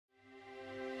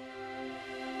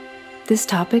This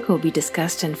topic will be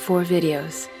discussed in 4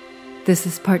 videos. This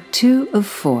is part 2 of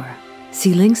 4.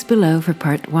 See links below for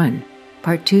part 1.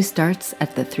 Part 2 starts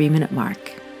at the 3-minute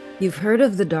mark. You've heard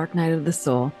of the dark night of the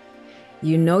soul.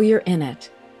 You know you're in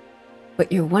it,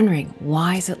 but you're wondering,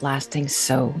 why is it lasting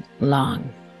so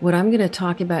long? What I'm going to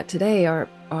talk about today are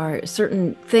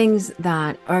certain things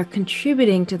that are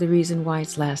contributing to the reason why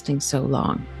it's lasting so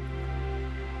long.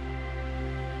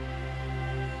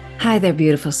 Hi there,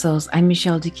 beautiful souls. I'm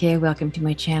Michèle Duquet. Welcome to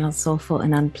my channel, Soulful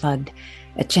and Unplugged,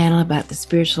 a channel about the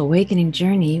spiritual awakening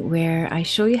journey where I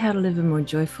show you how to live a more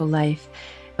joyful life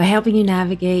by helping you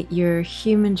navigate your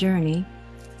human journey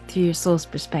through your soul's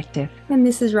perspective. And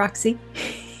this is Roxy.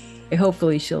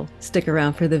 Hopefully she'll stick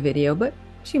around for the video, but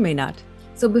she may not.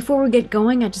 So before we get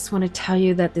going, I just want to tell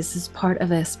you that this is part of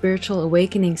a spiritual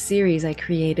awakening series I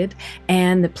created,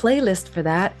 and the playlist for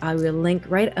that I will link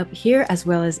right up here as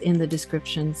well as in the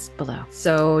descriptions below.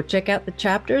 So check out the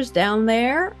chapters down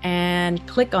there and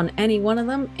click on any one of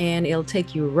them and it'll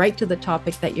take you right to the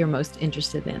topic that you're most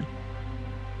interested in.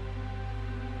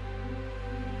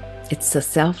 It's a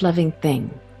self-loving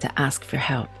thing to ask for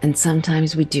help, and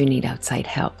sometimes we do need outside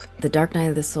help. The dark night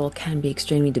of the soul can be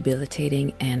extremely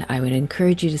debilitating, and I would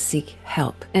encourage you to seek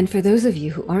help. And for those of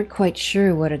you who aren't quite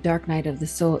sure what a dark night of the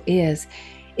soul is,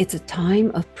 it's a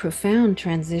time of profound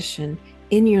transition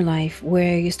in your life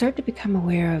where you start to become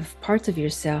aware of parts of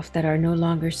yourself that are no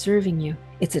longer serving you.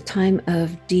 It's a time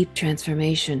of deep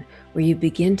transformation where you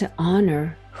begin to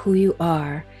honor who you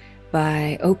are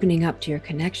by opening up to your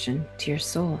connection to your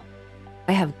soul.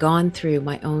 I have gone through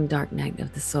my own dark night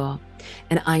of the soul,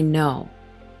 and I know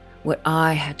what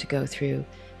I had to go through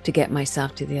to get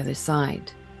myself to the other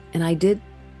side. And I did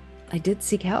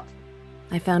seek help.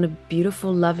 I found a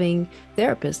beautiful, loving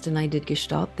therapist, and I did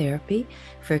Gestalt therapy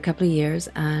for a couple of years,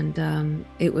 and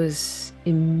it was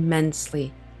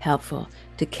immensely helpful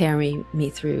to carry me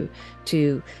through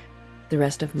to the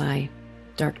rest of my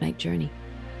dark night journey.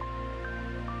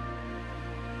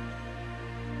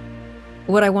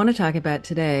 What I want to talk about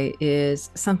today is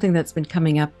something that's been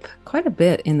coming up quite a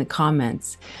bit in the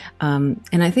comments. And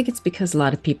I think it's because a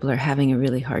lot of people are having a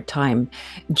really hard time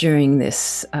during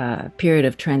this period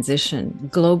of transition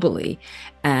globally,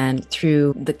 and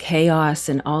through the chaos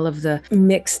and all of the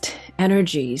mixed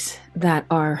energies that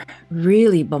are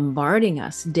really bombarding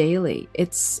us daily.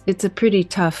 It's a pretty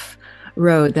tough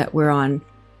road that we're on.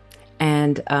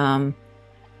 And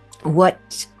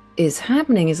what is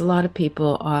happening is a lot of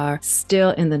people are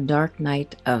still in the dark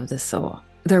night of the soul.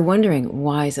 They're wondering,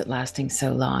 why is it lasting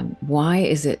so long? Why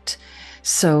is it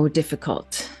so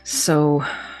difficult, so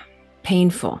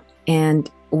painful? And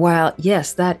while,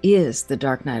 yes, that is the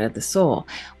dark night of the soul,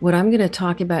 what I'm going to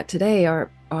talk about today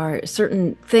are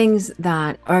certain things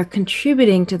that are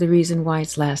contributing to the reason why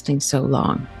it's lasting so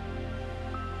long.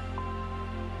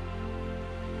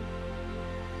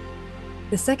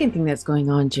 The second thing that's going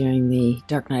on during the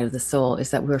dark night of the soul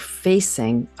is that we're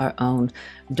facing our own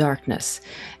darkness.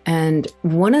 And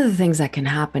one of the things that can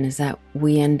happen is that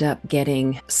we end up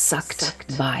getting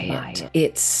sucked by it.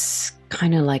 It's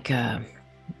kind of like a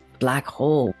black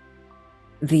hole.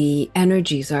 The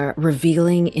energies are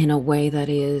revealing in a way that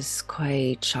is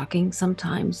quite shocking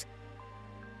sometimes.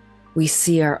 We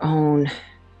see our own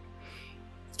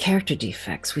character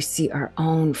defects. We see our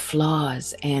own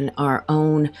flaws and our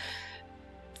own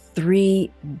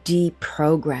 3D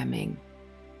programming,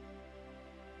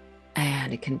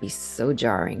 and it can be so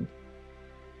jarring.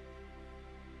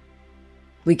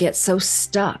 We get so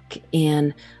stuck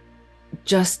in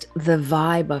just the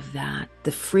vibe of that,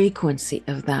 the frequency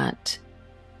of that,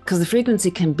 because the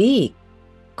frequency can be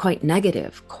quite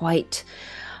negative, quite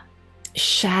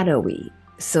shadowy.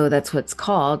 So that's what's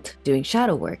called doing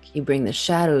shadow work. You bring the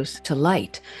shadows to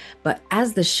light. But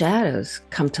as the shadows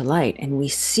come to light and we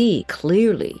see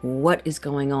clearly what is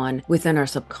going on within our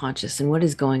subconscious and what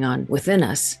is going on within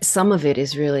us, some of it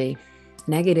is really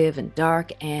negative and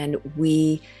dark, and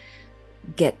we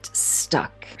get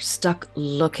stuck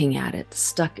looking at it,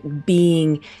 stuck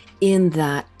being in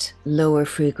that lower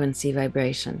frequency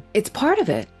vibration. It's part of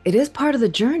it. It is part of the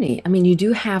journey. I mean, you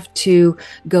do have to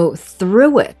go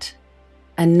through it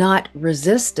and not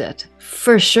resist it,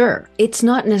 for sure. It's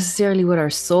not necessarily what our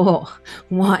soul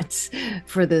wants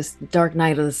for this dark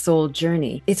night of the soul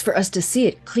journey. It's for us to see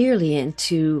it clearly and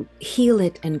to heal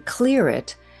it and clear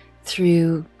it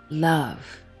through love,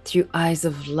 through eyes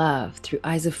of love, through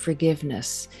eyes of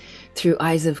forgiveness, through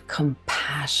eyes of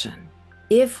compassion.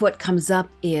 If what comes up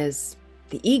is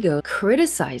the ego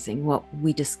criticizing what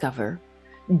we discover,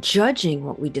 judging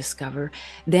what we discover,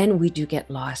 then we do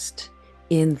get lost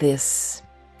in this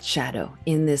shadow,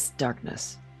 in this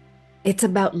darkness. It's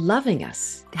about loving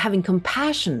us, having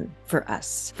compassion for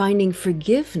us, finding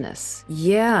forgiveness.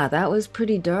 Yeah, that was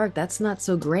pretty dark. That's not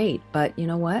so great. But you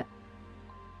know what?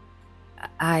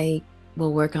 I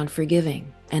will work on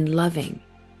forgiving and loving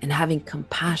and having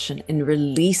compassion and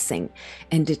releasing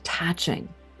and detaching.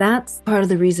 That's part of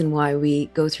the reason why we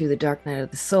go through the dark night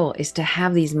of the soul, is to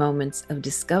have these moments of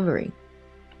discovery,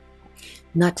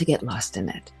 not to get lost in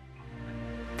it.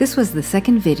 This was the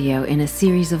second video in a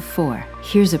series of 4.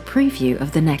 Here's a preview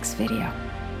of the next video.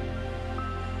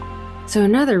 So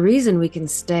another reason we can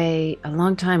stay a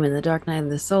long time in the dark night of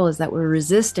the soul is that we're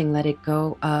resisting letting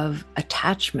go of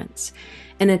attachments.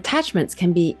 And attachments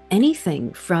can be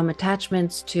anything from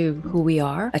attachments to who we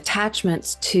are,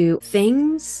 attachments to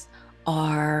things,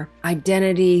 our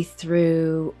identity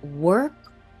through work,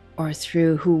 or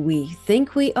through who we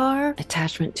think we are,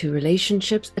 attachment to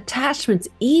relationships, attachments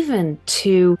even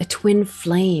to a twin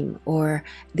flame, or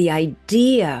the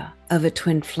idea of a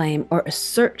twin flame, or a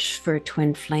search for a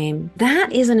twin flame.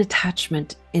 That is an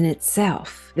attachment in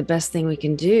itself. The best thing we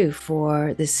can do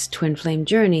for this twin flame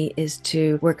journey is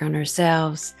to work on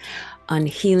ourselves, on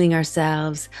healing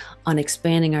ourselves, on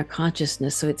expanding our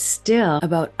consciousness. So it's still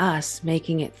about us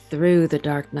making it through the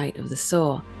dark night of the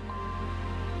soul.